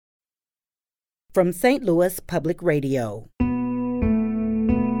from St. Louis Public Radio.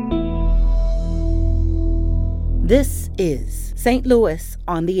 This is St. Louis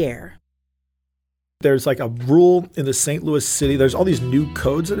on the Air. There's like a rule in the St. Louis city. There's all these new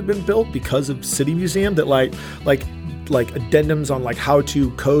codes that have been built because of City Museum that like addendums on like how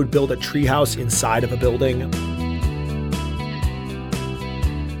to code build a treehouse inside of a building.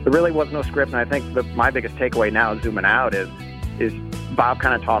 There really was no script, and I think my biggest takeaway now, zooming out, is Bob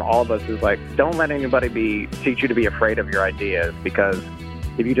kind of taught all of us is like, don't let anybody teach you to be afraid of your ideas, because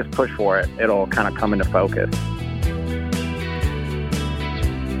if you just push for it, it'll kind of come into focus.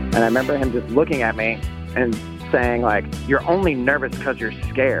 And I remember him just looking at me and saying, like, you're only nervous because you're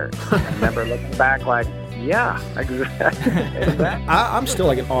scared. I remember looking back like, yeah, exactly. I'm still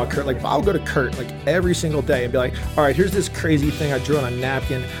like in awe of Kurt. Like, I'll go to Kurt like every single day and be like, all right, here's this crazy thing I drew on a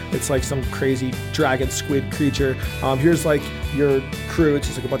napkin. It's like some crazy dragon squid creature. Here's like your crew. It's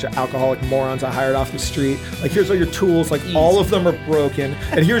just like a bunch of alcoholic morons I hired off the street. Like, here's all your tools. Like, all of them are broken.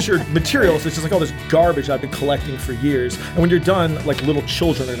 And here's your materials. It's just like all this garbage I've been collecting for years. And when you're done, like, little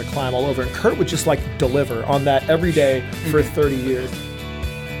children are going to climb all over. And Kurt would just like deliver on that every day for 30 years.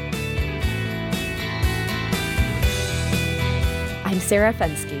 I'm Sarah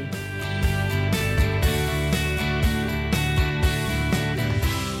Fensky.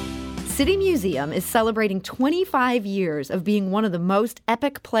 City Museum is celebrating 25 years of being one of the most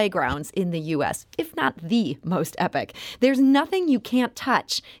epic playgrounds in the U.S., if not the most epic. There's nothing you can't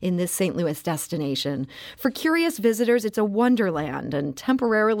touch in this St. Louis destination. For curious visitors, it's a wonderland, and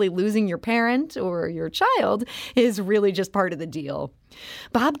temporarily losing your parent or your child is really just part of the deal.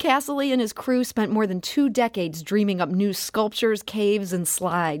 Bob Casserly and his crew spent more than 2 decades dreaming up new sculptures, caves, and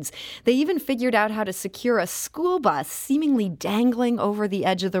slides. They even figured out how to secure a school bus seemingly dangling over the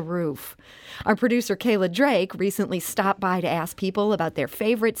edge of the roof. Our producer, Kayla Drake, recently stopped by to ask people about their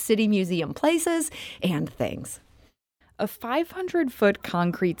favorite City Museum places and things. A 500-foot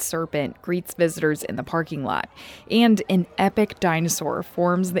concrete serpent greets visitors in the parking lot, and an epic dinosaur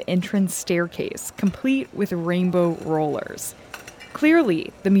forms the entrance staircase, complete with rainbow rollers.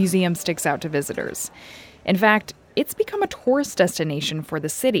 Clearly, the museum sticks out to visitors. In fact, it's become a tourist destination for the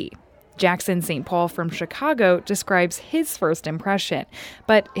city. Jackson St. Paul from Chicago describes his first impression,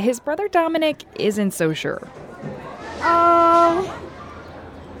 but his brother Dominic isn't so sure. I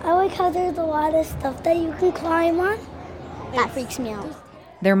like how there's a lot of stuff that you can climb on. That freaks me out.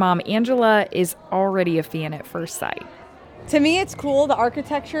 Their mom, Angela, is already a fan at first sight. To me, it's cool. The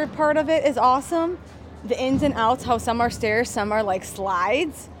architecture part of it is awesome. The ins and outs, how some are stairs, some are like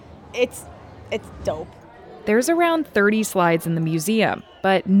slides. It's dope. There's around 30 slides in the museum,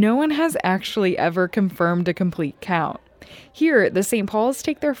 but no one has actually ever confirmed a complete count. Here, the St. Pauls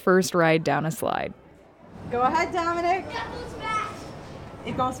take their first ride down a slide. Go ahead, Dominic. It goes fast.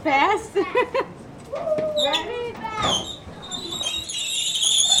 It goes fast. Ready?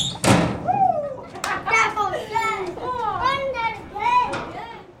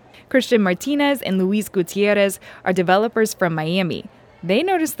 Christian Martinez and Luis Gutierrez are developers from Miami. They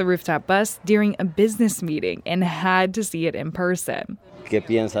noticed the rooftop bus during a business meeting and had to see it in person. ¿Qué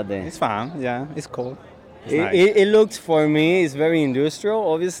piensas de? It's fine, yeah, it's cool. It looks, for me, it's very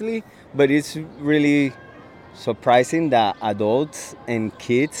industrial, obviously, but it's really surprising that adults and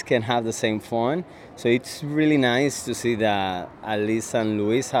kids can have the same fun. So it's really nice to see that at least San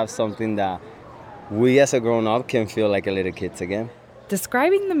Luis have something that we as a grown-up can feel like a little kids again.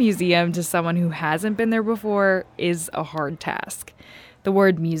 Describing the museum to someone who hasn't been there before is a hard task. The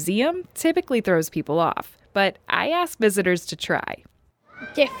word museum typically throws people off, but I ask visitors to try.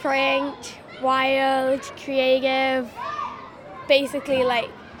 Different, wild, creative, basically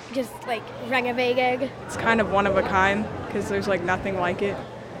just renovated. It's kind of one of a kind because there's like nothing like it.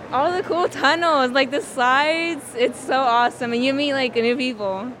 All the cool tunnels, like the slides, it's so awesome, and you meet like new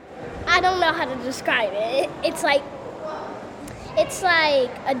people. I don't know how to describe it. It's like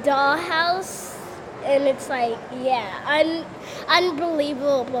a dollhouse, and it's like,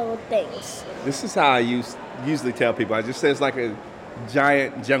 unbelievable things. This is how I usually tell people. I just say it's like a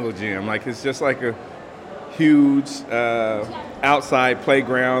giant jungle gym. Like, it's just like a huge outside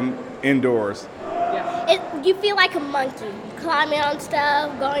playground indoors. You feel like a monkey, climbing on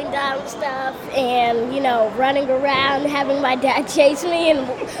stuff, going down stuff, and, running around, having my dad chase me and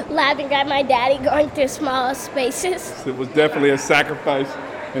laughing at my daddy going through small spaces. It was definitely a sacrifice,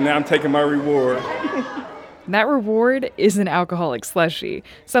 and now I'm taking my reward. That reward is an alcoholic slushie,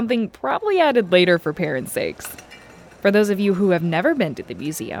 something probably added later for parents' sakes. For those of you who have never been to the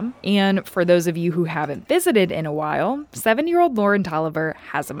museum, and for those of you who haven't visited in a while, 7-year-old Lauren Tolliver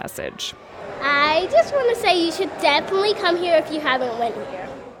has a message. I just want to say you should definitely come here if you haven't went here.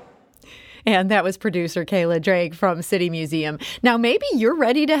 And that was producer Kayla Drake from City Museum. Now, maybe you're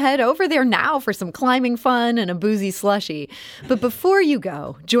ready to head over there now for some climbing fun and a boozy slushie. But before you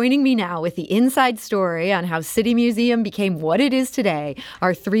go, joining me now with the inside story on how City Museum became what it is today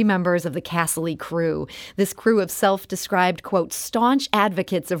are 3 members of the Castle crew. This crew of self-described, quote, staunch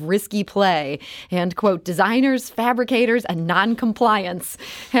advocates of risky play and, quote, designers, fabricators, and non-compliance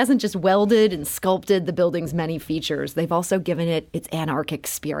hasn't just welded and sculpted the building's many features. They've also given it its anarchic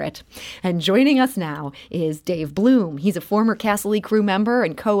spirit. And joining us now is Dave Bloom. He's a former Castle crew member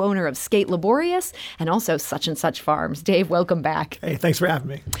and co-owner of Skate Laborious and also Such and Such Farms. Dave, welcome back. Hey, thanks for having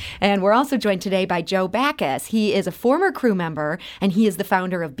me. And we're also joined today by Joe Backus. He is a former crew member and he is the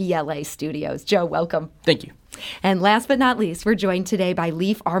founder of BLA Studios. Joe, welcome. Thank you. And last but not least, we're joined today by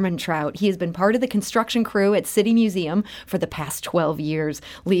Leif Armentrout. He has been part of the construction crew at City Museum for the past 12 years.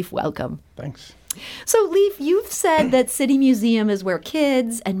 Leif, welcome. Thanks. So, Leif, you've said that City Museum is where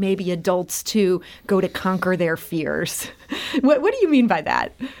kids and maybe adults too go to conquer their fears. What do you mean by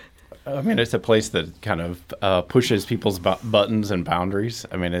that? I mean, it's a place that kind of pushes people's buttons and boundaries.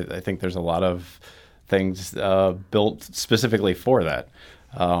 I mean, I think there's a lot of things built specifically for that.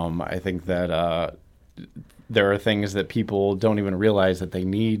 I think that there are things that people don't even realize that they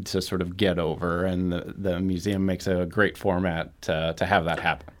need to sort of get over, and the museum makes a great format to have that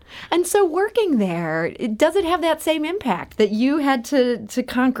happen. And so working there, does it have that same impact that you had to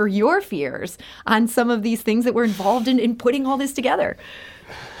conquer your fears on some of these things that were involved in putting all this together?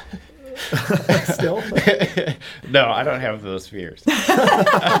 Still? No, I don't have those fears.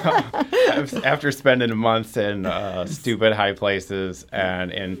 After spending months in stupid high places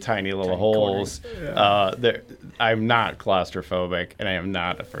and in tiny little holes, I'm not claustrophobic and I am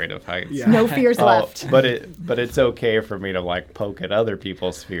not afraid of heights. Yeah. No fears left. But it's okay for me to like poke at other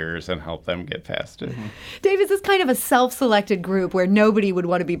people's fears and help them get past it. Mm-hmm. Dave, is this kind of a self-selected group where nobody would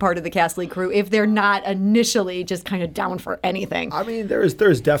want to be part of the Castle crew if they're not initially just kind of down for anything? I mean, there's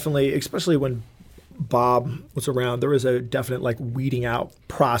definitely, especially when Bob was around, there was a definite like weeding out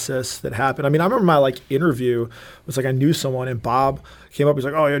process that happened. I mean, I remember my like interview was like I knew someone and Bob came up. He's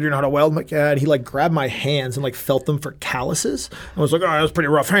like, "Oh, you know how to weld?" I'm like, "Yeah." And he like grabbed my hands and like felt them for calluses. I was like, "Oh, that was pretty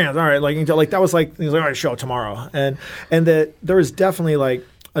rough hands." All right, like that was like he was like, "All right, show it tomorrow." And that there was definitely like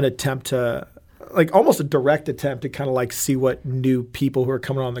an attempt to. Like almost a direct attempt to kind of like see what new people who are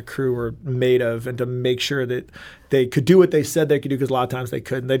coming on the crew were made of and to make sure that they could do what they said they could do, because a lot of times they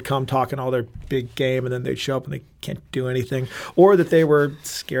couldn't. They'd come talking all their big game and then they'd show up and they can't do anything, or that they were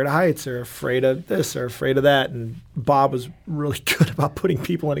scared of heights or afraid of this or afraid of that. And Bob was really good about putting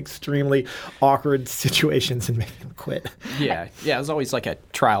people in extremely awkward situations and making them quit. Yeah, it was always like a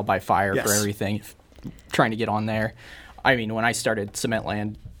trial by fire Yes. for everything, trying to get on there. I mean, when I started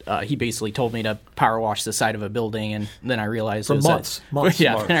Cementland, he basically told me to power wash the side of a building, and then I realized For it was months.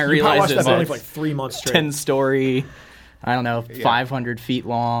 Yeah, then I You power realized washed it that was building for like 3 months straight. 10-story, I don't know, 500 feet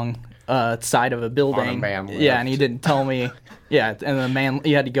long side of a building. On a man lift. Yeah, and he didn't tell me. Yeah, and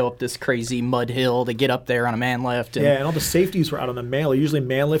you had to go up this crazy mud hill to get up there on a man lift. And, and all the safeties were out on the man lift. Usually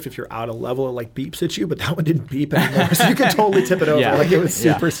man lift, if you're out of level, it like beeps at you, but that one didn't beep anymore. So you could totally tip it over. Yeah. Like it was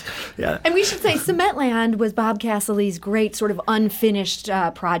super, And we should say Cementland was Bob Castle's great sort of unfinished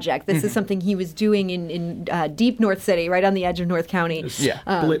project. This is something he was doing in deep North City, right on the edge of North County.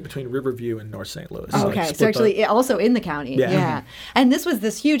 Split between Riverview and North St. Louis. Okay, so actually also in the county. Yeah. And this was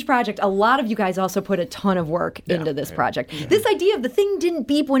this huge project. A lot of you guys also put a ton of work into this project. This idea of the thing didn't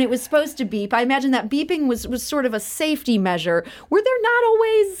beep when it was supposed to beep, I imagine that beeping was sort of a safety measure. Were there not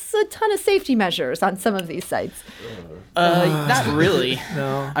always a ton of safety measures on some of these sites? Not really.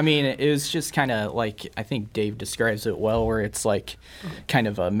 No. I mean, it was just kind of like, I think Dave describes it well, where it's like kind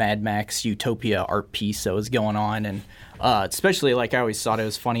of a Mad Max Utopia art piece that was going on. And especially, like, I always thought it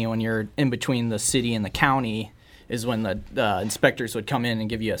was funny when you're in between the city and the county is when the inspectors would come in and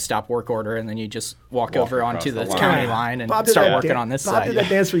give you a stop work order, and then you just walk over onto the county line and start working on this side. Bob did that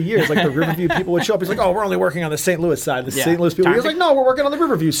dance for years. Like the Riverview people would show up. He's like, "Oh, we're only working on the St. Louis side." The St. Louis people, he was like, "No, we're working on the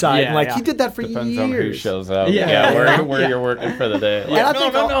Riverview side." And like he did that for Depends years. on who shows up. Yeah. Where you're working for the day. And I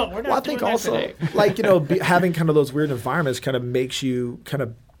think, we're not I think doing that also, today. like, having kind of those weird environments kind of makes you kind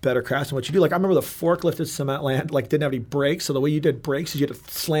of better craftsman what you do. Like I remember the forklift at Cementland like didn't have any brakes, so the way you did brakes is you had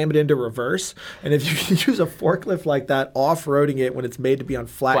to slam it into reverse. And if you use a forklift like that, off-roading it when it's made to be on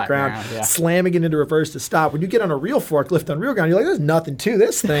flat ground, slamming it into reverse to stop. When you get on a real forklift on real ground, you're like, "There's nothing to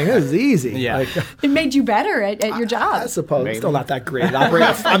this thing. This is easy." Like, it made you better at your job. I suppose. I'm still not that great at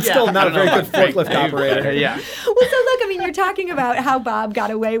operating. I'm still not a very good forklift operator. Well, so look, I mean, you're talking about how Bob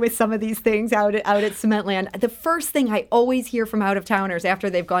got away with some of these things out at Cementland, the first thing I always hear from out-of-towners after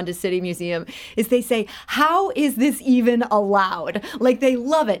they've gone to City Museum is they say, how is this even allowed? Like, they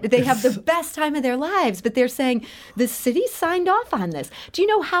love it. They have the best time of their lives, but they're saying, the city signed off on this. Do you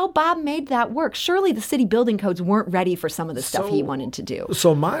know how Bob made that work? Surely the city building codes weren't ready for some of the stuff he wanted to do.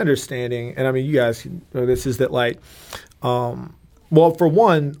 So my understanding, and I mean, you guys know this, is that like, well, for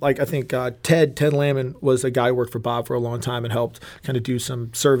one, like I think Ted Lamon was a guy who worked for Bob for a long time and helped kind of do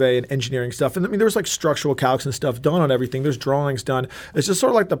some survey and engineering stuff. And I mean, there was like structural calcs and stuff done on everything. There's drawings done. It's just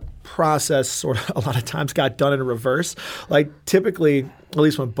sort of like the process sort of a lot of times got done in reverse. Like typically, at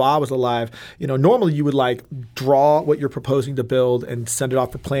least when Bob was alive, normally you would like draw what you're proposing to build and send it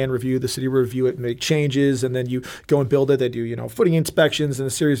off for plan review. The city will review it and make changes, and then you go and build it. They do, footing inspections and a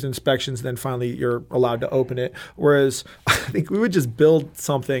series of inspections, and then finally you're allowed to open it. Whereas I think we would just build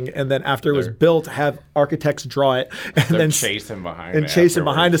something, and then after it was built, have architects draw it, and then chase him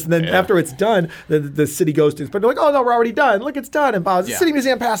behind us. And then after it's done, the city goes to, but they're like, oh no, we're already done. Look, it's done. And Bob's the City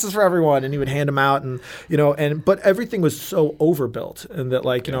Museum passes for everyone, and he would hand them out, and but everything was so overbuilt. And that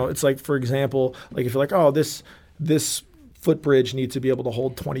it's like, for example, like if you're like, oh, this footbridge needs to be able to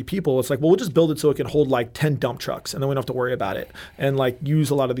hold 20 people. It's like, well, we'll just build it so it can hold like 10 dump trucks, and then we don't have to worry about it. And like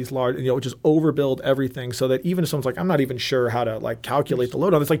use a lot of these large, just overbuild everything so that even if someone's like, I'm not even sure how to like calculate the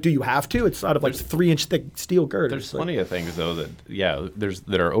load on this, like, do you have to? It's out of like 3-inch thick steel girders. There's plenty of things though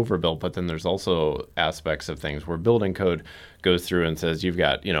that are overbuilt, but then there's also aspects of things where building code goes through and says you've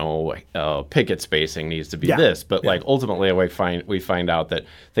got picket spacing needs to be this, but like ultimately we find out that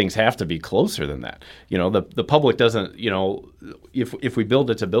things have to be closer than that. The public doesn't, if we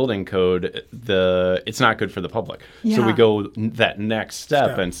build it to building code, it's not good for the public. So we go that next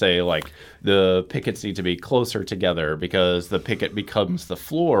step and say like the pickets need to be closer together because the picket becomes the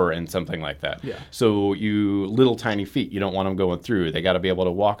floor and something like that. So you little tiny feet, you don't want them going through. They got to be able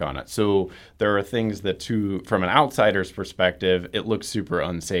to walk on it. So there are things that from an outsider's perspective, it looks super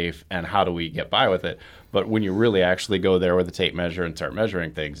unsafe, and how do we get by with it? But when you really actually go there with a tape measure and start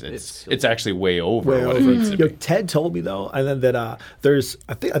measuring things, it's actually way over what it needs to be. Ted told me though, and then that there's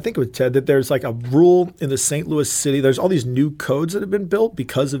I think it was Ted, that there's like a rule in the St. Louis city. There's all these new codes that have been built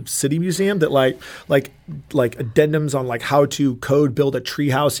because of City Museum that like addendums on like how to build a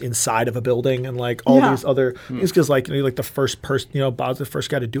treehouse inside of a building and like all these other things, because like like the first person, Bob's the first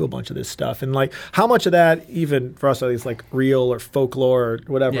guy to do a bunch of this stuff, and like how much of that even for us is like real or folklore or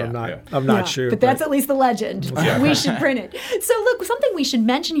whatever. I'm not sure. But that's at least the legend. We should print it. So look, something we should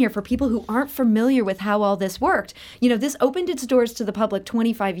mention here for people who aren't familiar with how all this worked. This opened its doors to the public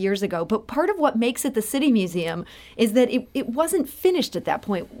 25 years ago, but part of what makes it the City Museum is that it wasn't finished at that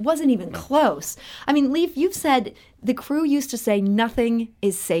point, wasn't even close. I mean, Leif, you've said the crew used to say nothing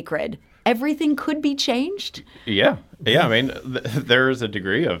is sacred. Everything could be changed? Yeah. I mean, there is a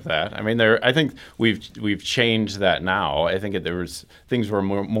degree of that. I mean, I think we've changed that now. I think things were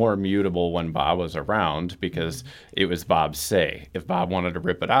more immutable when Bob was around because it was Bob's say. If Bob wanted to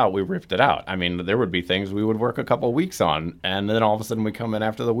rip it out, we ripped it out. I mean, there would be things we would work a couple of weeks on, and then all of a sudden we come in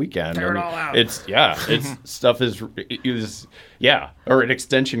after the weekend. Tear it all out. Or an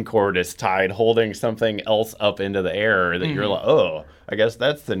extension cord is tied holding something else up into the air that you're like, oh, I guess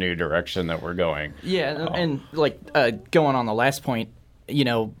that's the new direction that we're going. Yeah, and like going on the last point,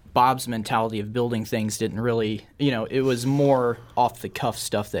 Bob's mentality of building things didn't really, it was more off the cuff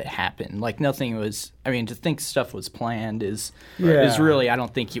stuff that happened. Like nothing was. I mean, to think stuff was planned is really. I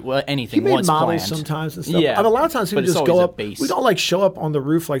don't think anything was planned. He made models sometimes and stuff. And a lot of times he would just go up. We'd all like show up on the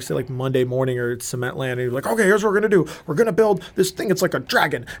roof, like say like Monday morning or at Cementland, and he'd be like, okay, here's what we're gonna do. We're gonna build this thing. It's like a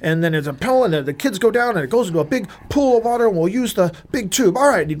dragon, and then it's a pill, and then the kids go down, and it goes into a big pool of water, and we'll use the big tube. All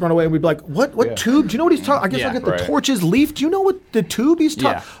right, and he'd run away, and we'd be like, what tube? Do you know what he's talking? I guess I'll get the torches. Leaf, do you know what the tube he's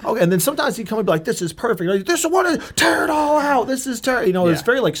talking? Okay, and then sometimes he'd come and be like, this is perfect. Like, this is what tear it all out. This is it's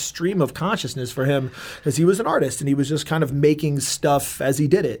very like stream of consciousness for him because he was an artist and he was just kind of making stuff as he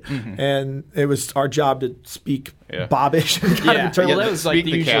did it. And it was our job to speak Bobish and kind of interpret. That was like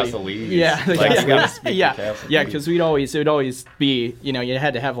the castle. Because it would always be, you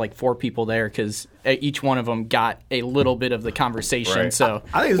had to have like 4 people there because each one of them got a little bit of the conversation. Right. So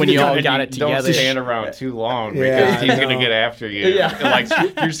I think when you all got it together, don't stand around too long because he's going to get after you. Like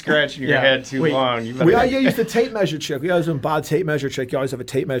you're scratching your head too long. We use the tape measure trick. We always do Bob tape measure trick. You always have a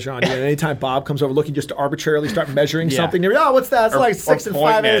tape measure on you, and anytime Bob comes over looking just to arbitrarily start measuring something, you're what's that? It's like 6 and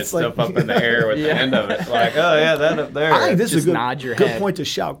 5 minutes. Stuff up in the air with the end of it. Like, oh yeah, that up there. I think this is a good point to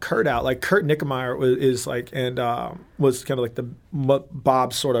shout Kurt out. Like Kurt Nickemeyer was like, and was kind of like the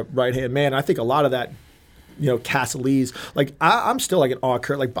Bob's sort of right hand man. I think a lot of that Casselese. Like I'm still like in awe of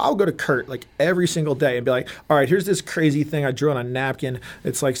Kurt. Like I'll go to Kurt like every single day and be like, all right, here's this crazy thing I drew on a napkin.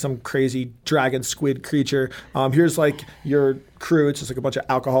 It's like some crazy dragon squid creature. Here's like your crew. It's just like a bunch of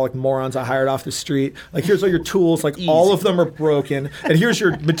alcoholic morons I hired off the street. Like here's all your tools. Like all of them are broken. And here's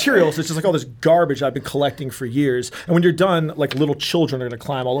your materials. It's just like all this garbage I've been collecting for years. And when you're done, like little children are going to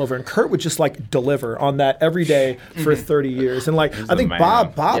climb all over. And Kurt would just like deliver on that every day for 30 years. And like I think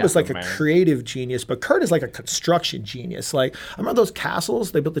Bob is like a creative genius, but Kurt is like a construction genius. Like I remember those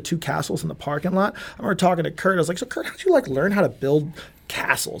castles. They built the 2 castles in the parking lot. I remember talking to Kurt. I was like, so Kurt, how did you like learn how to build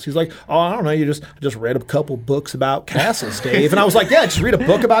castles? He's like, oh, I don't know. I just read a couple books about castles, Dave. And I was like, yeah, just read a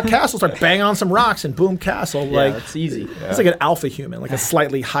book about castles, start bang on some rocks, and boom, castle. Yeah, like it's easy. It's like an alpha human, like a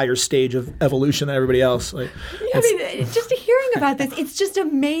slightly higher stage of evolution than everybody else. Like, just hearing about this, it's just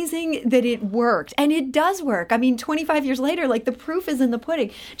amazing that it worked, and it does work. I mean, 25 years later, like the proof is in the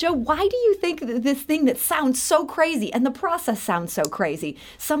pudding. Joe, why do you think that this thing that sounds so crazy and the process sounds so crazy,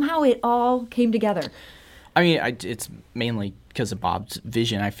 somehow it all came together? I mean, it's mainly because of Bob's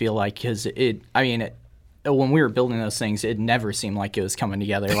vision, I feel like, because when we were building those things, it never seemed like it was coming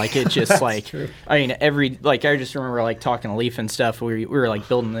together. Like, it just, like, true. I mean, I just remember, like, talking to Leaf and stuff, we were, like,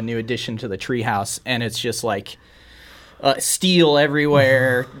 building the new addition to the treehouse, and it's just, like, steel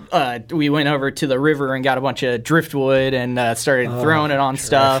everywhere. We went over to the river and got a bunch of driftwood and started throwing it on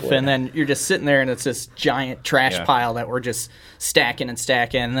stuff, and then you're just sitting there, and it's this giant trash pile that we're just stacking and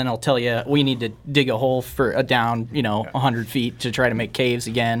stacking, and then I'll tell you we need to dig a hole for down 100 feet to try to make caves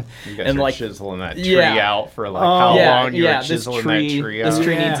again. You guys and are like chiseling that tree out for like how long you were chiseling that tree out. This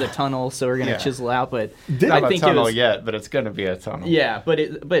tree needs a tunnel, so we're gonna chisel out. But I think a tunnel yet, but it's gonna be a tunnel. Yeah, but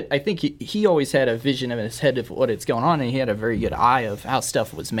I think he always had a vision in his head of what it's going on, and he had a very good eye of how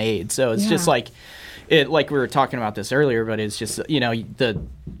stuff was made. So it's just like. Like we were talking about this earlier, but it's just, you don't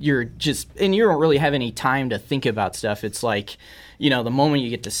really have any time to think about stuff. It's like, the moment you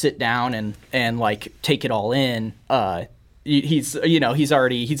get to sit down and like take it all in, he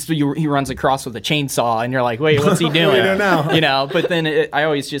runs across with a chainsaw, and you're like, wait, what's he doing? What are you doing now? But then I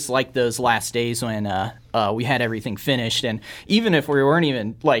always just like those last days when we had everything finished, and even if we weren't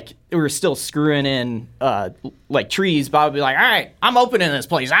even like, we were still screwing in like trees, Bob would be like, all right, I'm opening this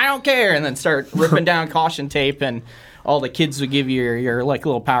place, I don't care, and then start ripping down caution tape, and all the kids would give you your like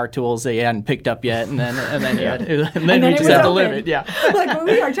little power tools that you hadn't picked up yet, and then we just had to live it. Yeah. Look,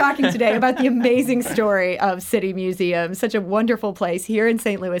 we are talking today about the amazing story of City Museum, such a wonderful place here in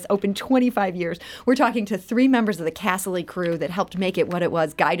St. Louis, open 25 years. We're talking to 3 members of the Casserly crew that helped make it what it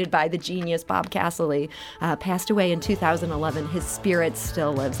was, guided by the genius Bob Casserly. Passed away in 2011. His spirit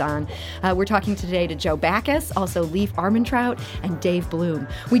still lives on. We're talking today to Joe Backus, also Leif Armentrout, and Dave Bloom.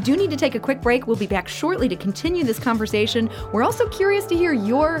 We do need to take a quick break. We'll be back shortly to continue this conversation. We're also curious to hear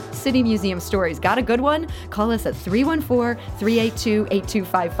your City Museum stories. Got a good one? Call us at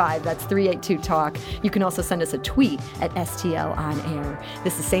 314-382-8255. That's 382-TALK. You can also send us a tweet at STL On Air.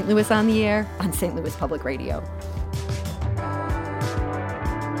 This is St. Louis on the Air on St. Louis Public Radio.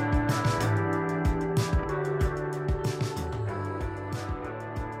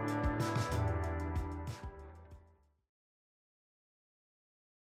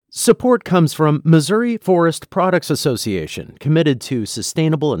 Support comes from Missouri Forest Products Association, committed to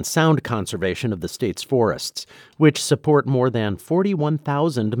sustainable and sound conservation of the state's forests, which support more than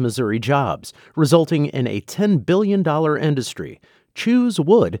 41,000 Missouri jobs, resulting in a $10 billion industry.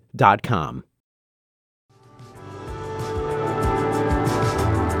 ChooseWood.com.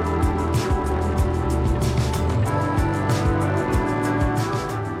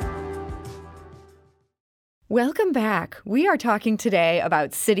 Welcome back. We are talking today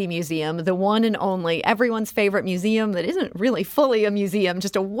about City Museum, the one and only, everyone's favorite museum that isn't really fully a museum,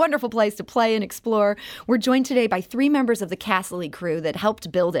 just a wonderful place to play and explore. We're joined today by 3 members of the Casserly crew that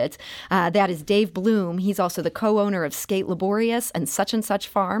helped build it. That is Dave Bloom. He's also the co-owner of Skate Laborious and Such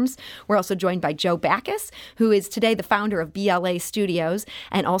Farms. We're also joined by Joe Backus, who is today the founder of BLA Studios,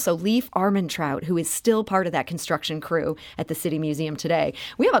 and also Leif Armentrout, who is still part of that construction crew at the City Museum today.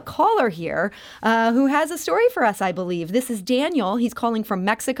 We have a caller here who has a story for us, I believe. This is Daniel. He's calling from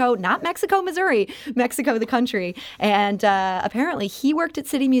Mexico, not Mexico, Missouri, Mexico, the country. And apparently he worked at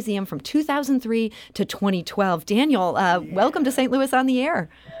City Museum from 2003 to 2012. Daniel, welcome to St. Louis on the Air.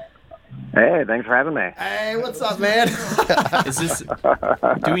 Hey, thanks for having me. Hey, what's up, man? Is this?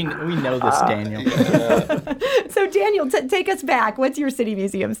 Do we know this, Daniel? So, Daniel, take us back. What's your City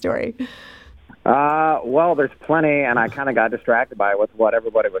Museum story? Well, there's plenty, and I kind of got distracted by what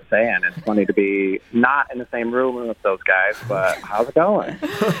everybody was saying. It's funny to be not in the same room with those guys, but how's it going?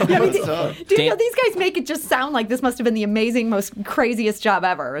 Daniel, these guys make it just sound like this must have been the amazing, most craziest job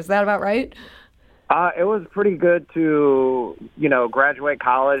ever. Is that about right? It was pretty good to, graduate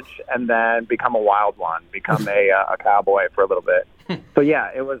college and then become a wild one, become a cowboy for a little bit. So yeah,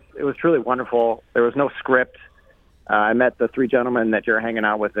 it was truly wonderful. There was no script. I met the three gentlemen that you're hanging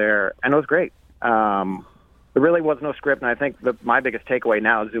out with there, and it was great. There really was no script, and I think my biggest takeaway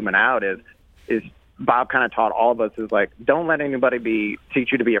now, zooming out, is Bob kind of taught all of us is like, don't let anybody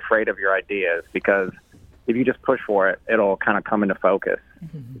teach you to be afraid of your ideas, because if you just push for it, it'll kind of come into focus.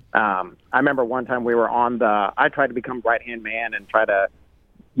 I remember one time we were I tried to become right-hand man and try to,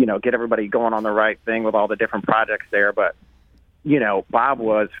 get everybody going on the right thing with all the different projects there. But, Bob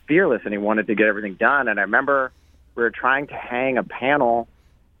was fearless and he wanted to get everything done. And I remember we were trying to hang a panel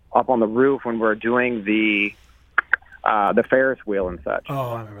up on the roof when we were doing the Ferris wheel and such.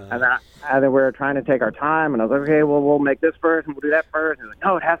 Oh, I remember that. And then we were trying to take our time, and I was like, okay, well, we'll make this first, and we'll do that first. And he was like,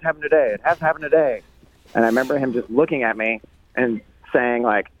 no, it has to happen today. It has to happen today. And I remember him just looking at me and saying,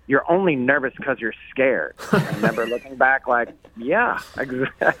 like, you're only nervous because you're scared. I remember looking back like, yeah,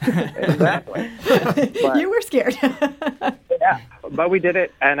 exactly. But, you were scared. yeah, but we did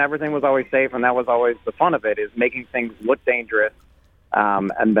it, and everything was always safe, and that was always the fun of it, is making things look dangerous,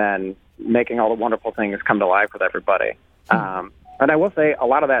 and then making all the wonderful things come to life with everybody. And I will say, a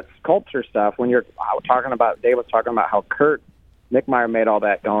lot of that sculpture stuff, when Dave was talking about how Kurt Nickmeyer made all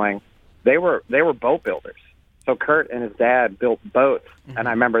that going, they were boat builders. So Kurt and his dad built boats, and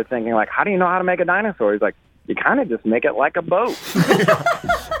I remember thinking, like, how do you know how to make a dinosaur? He's like, you kind of just make it like a boat.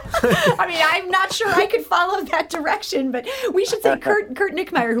 I mean, I'm not sure I could follow that direction, but we should say Kurt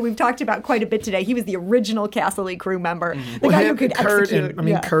Nickmeyer, who we've talked about quite a bit today, he was the original Castle Lee crew member, the guy who could execute.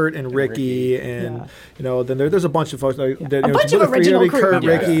 Kurt and Ricky, and then there's a bunch of folks. A bunch of original crew Kurt,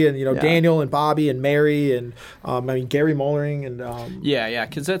 members. Ricky, and Daniel and Bobby and Mary, and Gary Mollering, and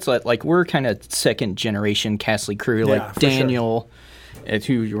because that's like we're kind of second generation Castle Lee crew, like Daniel. Sure. It's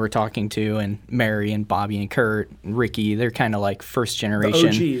who you were talking to, and Mary and Bobby and Kurt and Ricky, they're kind of like first generation.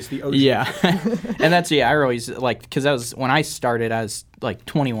 The OGs. Yeah. And that's, I always like, because when I started, I was like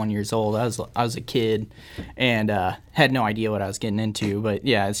 21 years old. I was a kid and had no idea what I was getting into. But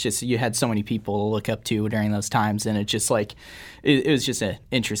yeah, it's just, you had so many people to look up to during those times, and it's just like, it was just an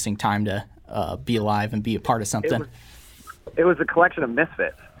interesting time to be alive and be a part of something. It was a collection of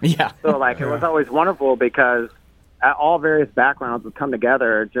misfits. Yeah. So it was always wonderful because all various backgrounds would come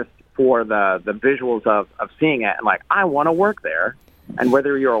together just for the visuals of seeing it. And I want to work there. And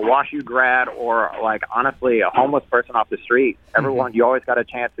whether you're a WashU grad or honestly a homeless person off the street, everyone, you always got a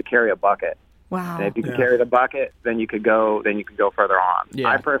chance to carry a bucket. Wow. And if you could carry the bucket, then you could go further on. Yeah.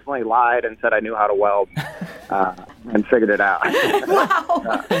 I personally lied and said I knew how to weld and figured it out.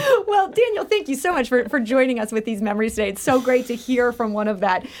 Wow. Well, Daniel, thank you so much for joining us with these memories today. It's so great to hear from one of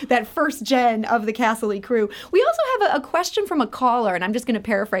that first gen of the Castle Lee crew. We also have a question from a caller, and I'm just going to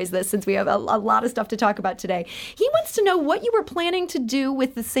paraphrase this since we have a lot of stuff to talk about today. He wants to know what you were planning to do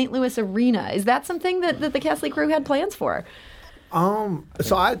with the St. Louis Arena. Is that something that the Castle Lee crew had plans for?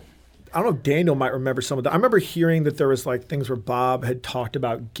 I don't know if Daniel might remember some of that. I remember hearing that there was things where Bob had talked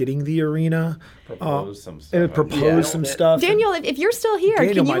about getting the arena. Proposed some stuff. Daniel, if you're still here,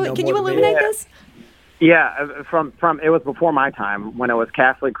 can you illuminate this? Yeah, from it was before my time, when it was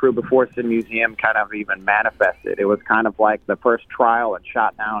Castle Lee crew, before City Museum kind of even manifested. It was kind of like the first trial and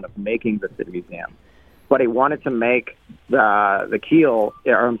shot down of making the City Museum. But he wanted to make the Keel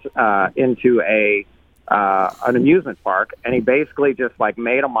into an amusement park, and he basically just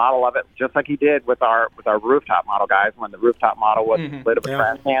made a model of it, just like he did with our rooftop model guys. When the rooftop model was the lid of a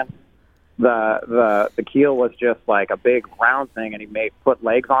trash can, the Keel was just a big round thing, and he put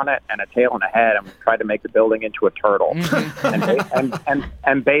legs on it and a tail and a head, and tried to make the building into a turtle,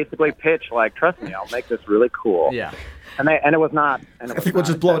 and basically pitch trust me, I'll make this really cool. Yeah. And it was not. I think we'll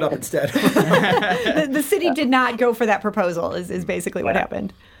just blow it up instead. The city did not go for that proposal. Is basically what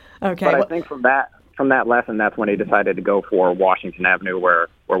happened. Okay. But I think from that lesson, that's when he decided to go for Washington Avenue, where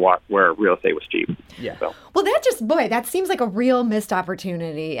real estate was cheap. Yeah. So. Well, that seems like a real missed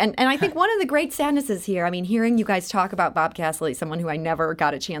opportunity. And I think one of the great sadnesses here, hearing you guys talk about Bob Castle Lee, someone who I never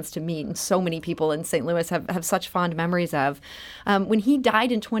got a chance to meet, and so many people in St. Louis have such fond memories of. When he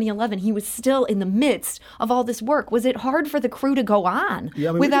died in 2011, he was still in the midst of all this work. Was it hard for the crew to go on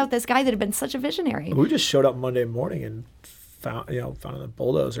without this guy that had been such a visionary? We just showed up Monday morning and found the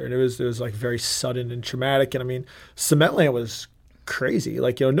bulldozer, and it was very sudden and traumatic. And Cementland was crazy.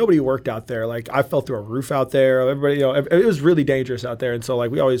 Nobody worked out there. I fell through a roof out there. Everybody, it was really dangerous out there. And so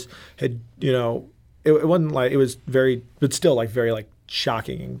we always had, it wasn't it was very, but still very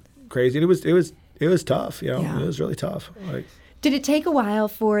shocking and crazy. And it was tough. It was really tough. Did it take a while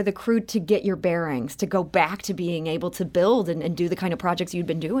for the crew to get your bearings, to go back to being able to build and do the kind of projects you'd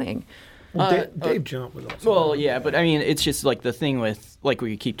been doing? Dave Jump was also. Well, yeah, but I mean, it's just like the thing with, like,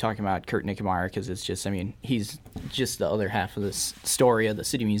 we keep talking about Kurt Niedermeyer because it's just, I mean, he's just the other half of this story of the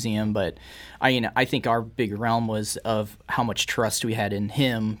City Museum. But I think our big realm was of how much trust we had in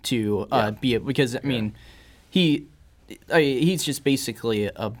him to be because I mean, he's just basically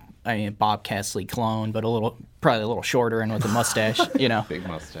a Bob Castley clone, but probably a little shorter and with a mustache, you know. Big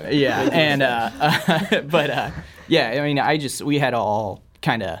mustache. Yeah, and yeah, I mean, we had all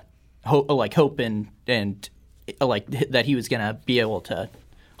kind of hope and like that he was gonna be able to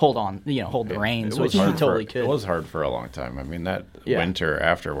hold the reins, which he totally could. It was hard for a long time. I mean, that winter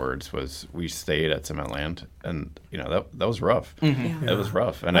afterwards we stayed at Cementland, and that was rough. Mm-hmm. It was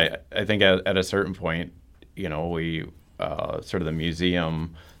rough, and I think at a certain point, we sort of the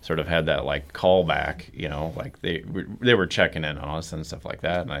museum sort of had that like callback, like they were checking in on us and stuff like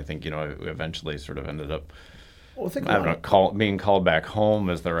that, and I think we eventually sort of ended up. I don't know, being called back home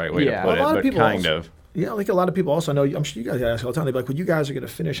is the right way to put it, but kind of. Yeah, like a lot of people also know, I'm sure you guys ask all the time, they'd be like, well, you guys are going to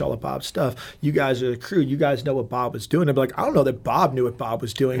finish all of Bob's stuff. You guys are the crew. You guys know what Bob was doing. I'd be like, I don't know that Bob knew what Bob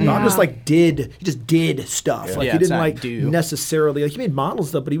was doing. Bob just did stuff. Yeah. Like he didn't necessarily, he made models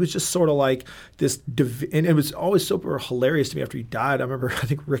stuff, but he was just sort of like this, and it was always super hilarious to me after he died. I remember, I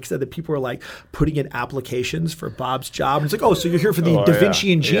think Rick said that people were like putting in applications for Bob's job. And it's like, oh, so you're here for the Da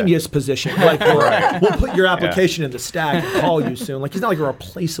Vinci Ingenious position. Like, we'll put your application in the stack and call you soon. Like, he's not like a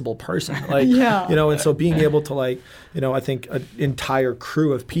replaceable person. Like, and so being able to I think an entire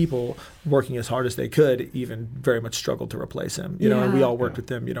crew of people working as hard as they could even very much struggled to replace him. And we all worked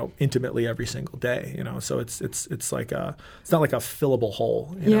with him, intimately every single day. So it's like it's not like a fillable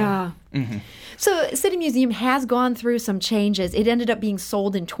hole. Yeah. Mm-hmm. So City Museum has gone through some changes. It ended up being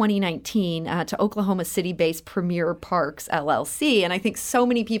sold in 2019 to Oklahoma City-based Premier Parks LLC, and I think so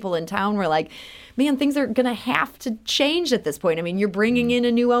many people in town were like, man, things are going to have to change at this point. I mean, you're bringing in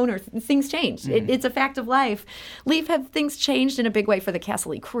a new owner. Things change. Mm-hmm. It's a fact of life. Leaf, have things changed in a big way for the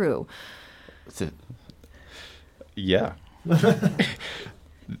Castle crew? Yeah.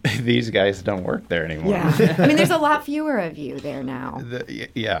 These guys don't work there anymore. Yeah. I mean, there's a lot fewer of you there now.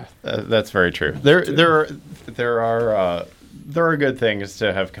 That's very true. There are good things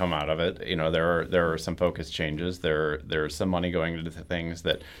to have come out of it. There are some focus changes. There's some money going into things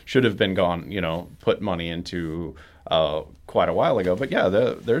that should have been put money into quite a while ago. But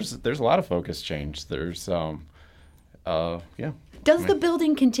there's a lot of focus change. There's Does the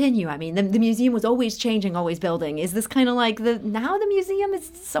building continue? I mean, the museum was always changing, always building. Is this kind of like now the museum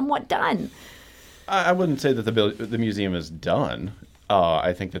is somewhat done? I wouldn't say that the museum is done.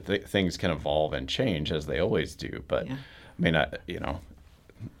 I think that things can evolve and change as they always do. But I mean,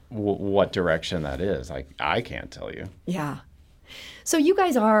 what direction that is, I can't tell you. Yeah. So you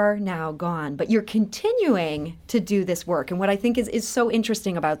guys are now gone, but you're continuing to do this work. And what I think is so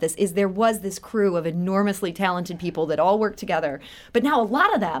interesting about this is there was this crew of enormously talented people that all work together. But now a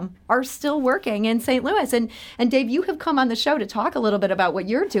lot of them are still working in St. Louis. And Dave, you have come on the show to talk a little bit about what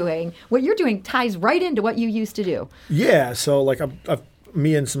you're doing. What you're doing ties right into what you used to do. Yeah. So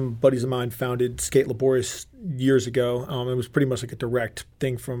me and some buddies of mine founded Skate Laborious years ago. It was pretty much like a direct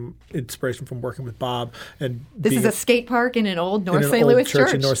thing from inspiration from working with Bob. And this is a skate park in an old North St. Louis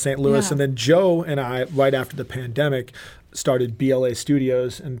church in North St. Louis. Yeah. And then Joe and I, right after the pandemic, started BLA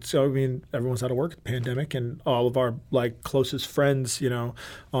Studios, and so I mean everyone's out of work at the pandemic, and all of our closest friends, on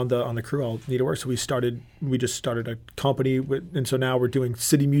the crew all need to work. So we just started a company, and so now we're doing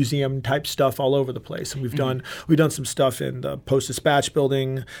City Museum type stuff all over the place. And we've done some stuff in the Post Dispatch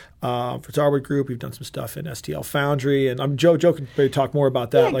building for Starwood Group. We've done some stuff in STL Foundry, and Joe can maybe talk more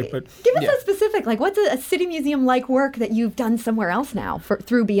about that. But give us a specific, what's a City Museum like work that you've done somewhere else now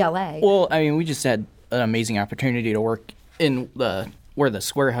through BLA? Well, I mean, we just had an amazing opportunity to work in where the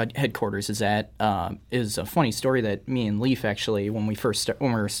Square headquarters is at. Is a funny story that me and Leaf actually, when we were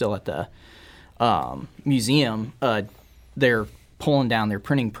still at the museum, they're pulling down their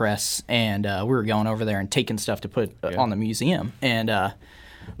printing press, and we were going over there and taking stuff to put on the museum, and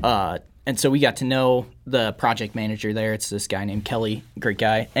so we got to know the project manager there. It's this guy named Kelly, great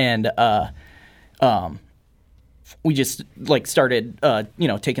guy, and we just started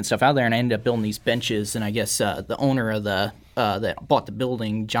taking stuff out there, and I ended up building these benches. And I guess the owner of the that bought the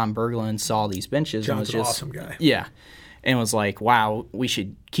building, John Berglund, saw these benches. John's and was an awesome guy. Yeah, and was like, "Wow, we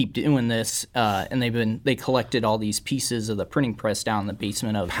should keep doing this." And they collected all these pieces of the printing press down in the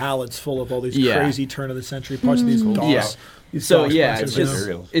basement of pallets full of all these crazy turn of the century parts of these DOS. Yeah.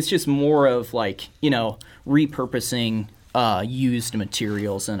 It's just more of repurposing used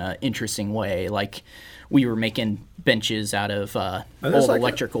materials in an interesting way. we were making benches out of old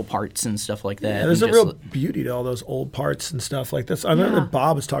electrical parts and stuff like that. Yeah, there's a real beauty to all those old parts and stuff like this. I remember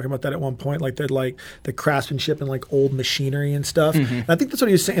Bob was talking about that at one point, like the craftsmanship and like old machinery and stuff. Mm-hmm. And I think that's what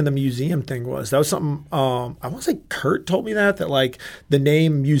he was saying the museum thing was. That was something, I want to say Kurt told me that like the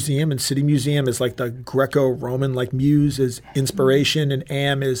name museum and city museum is like the Greco-Roman, like muse is inspiration and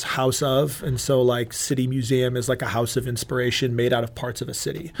am is house of. And so like city museum is like a house of inspiration made out of parts of a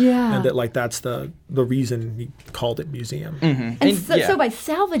city. Yeah. And that like that's the reason he called it museum. Mm-hmm. And so by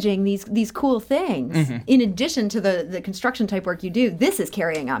salvaging these cool things, in addition to the construction type work you do, this is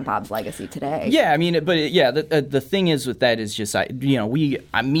carrying on Bob's legacy today. Yeah, I mean, the thing is with that is just,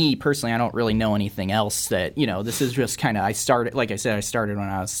 me personally, I don't really know anything else that, this is just kind of, I started when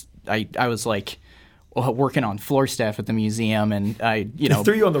I was like, working on floor staff at the museum, and I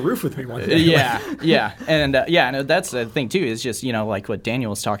threw you on the roof with me one day. Yeah, and that's the thing too. Is just like what Daniel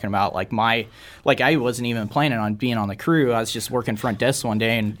was talking about. I wasn't even planning on being on the crew. I was just working front desk one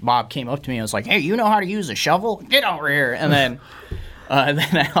day, and Bob came up to me and was like, "Hey, you know how to use a shovel? Get over here!" And then,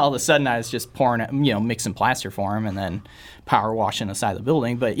 then all of a sudden, I was just pouring, mixing plaster for him, and then power washing the side of the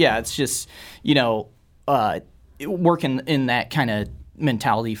building. But yeah, it's just working in that kind of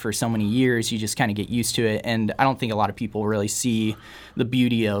mentality for so many years, you just kind of get used to it. And I don't think a lot of people really see the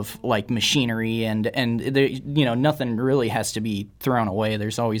beauty of like machinery and nothing really has to be thrown away.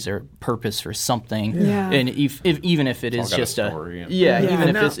 There's always a purpose for something. Yeah. And even if it is just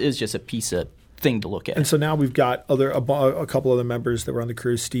even if it's just a piece of thing to look at. And so now we've got a couple other members that were on the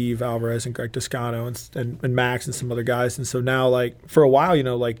crew, Steve Alvarez and Greg Toscano and Max and some other guys. And so now, like, for a while,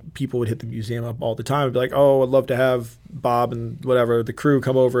 like people would hit the museum up all the time and be like, oh, I'd love to have Bob and whatever, the crew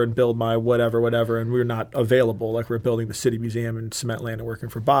come over and build my whatever. And we're not available. Like, we're building the city museum in cement land and working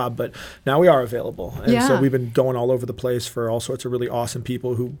for Bob. But now we are available. And so we've been going all over the place for all sorts of really awesome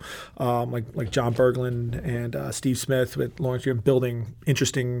people who, like John Berglund and Steve Smith with Lawrence, building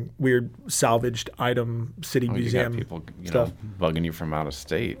interesting, weird, salvage item city museum you got people, stuff bugging you from out of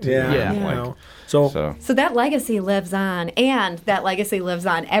state. So that legacy lives on, and that legacy lives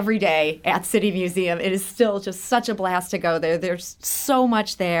on every day at City Museum. It is still just such a blast to go there. There's so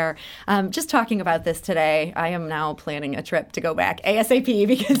much there. Just talking about this today, I am now planning a trip to go back ASAP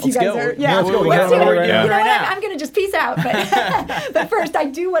because you guys are. Yeah, let's go. Let's do it. Right now. I'm going to just peace out. But first, I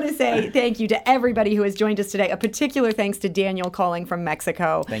do want to say thank you to everybody who has joined us today. A particular thanks to Daniel calling from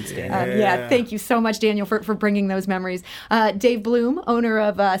Mexico. Thanks, Daniel. Thank you so much, Daniel, for bringing those memories. Dave Bloom, owner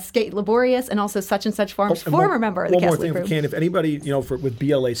of Skate Laborious and also Such and Such Farms, former member of the Castle Crew. One more thing, if anybody, with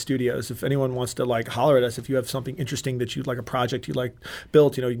BLA Studios, if anyone wants to like holler at us, if you have something interesting that you'd like, a project you'd like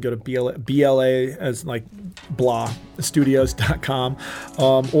built, you can go to BLA as like studios.com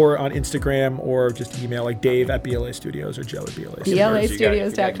or on Instagram, or just email like Dave at BLA Studios or Joe at BLA Studios.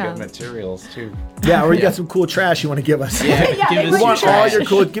 BLAstudios.com. Good materials too. Yeah, or you got some cool trash you want to give us. We want all your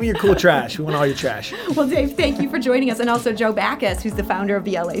cool. Give me your cool trash. We want all your trash. Well, Dave, thank you for joining us, and also Joe Backus, who's the founder of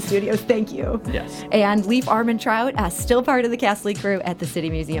BLA Studios. Thank you. Yes. And Leif Armentrout, still part of the Castle Crew at the City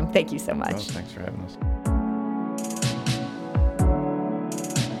Museum. Thank you so much. Oh, thanks for having us.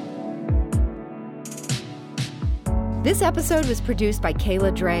 This episode was produced by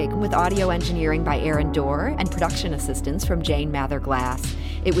Kayla Drake, with audio engineering by Aaron Dorr and production assistance from Jane Mather-Glass.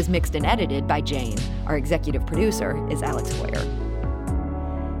 It was mixed and edited by Jane. Our executive producer is Alex Hoyer.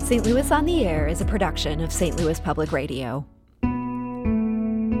 St. Louis on the Air is a production of St. Louis Public Radio.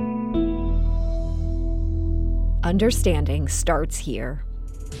 Understanding starts here.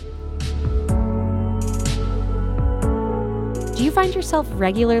 Do you find yourself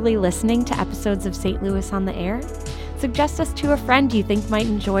regularly listening to episodes of St. Louis on the Air? Suggest us to a friend you think might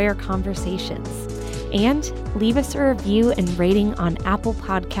enjoy our conversations. And leave us a review and rating on Apple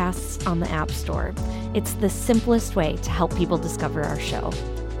Podcasts on the App Store. It's the simplest way to help people discover our show.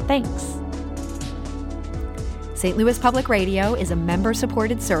 Thanks. St. Louis Public Radio is a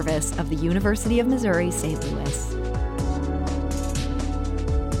member-supported service of the University of Missouri, St. Louis.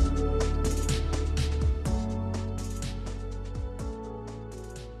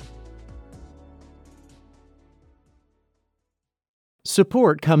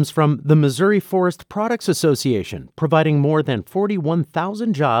 Support comes from the Missouri Forest Products Association, providing more than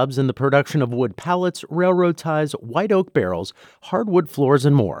 41,000 jobs in the production of wood pallets, railroad ties, white oak barrels, hardwood floors,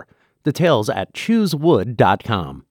 and more. Details at choosewood.com.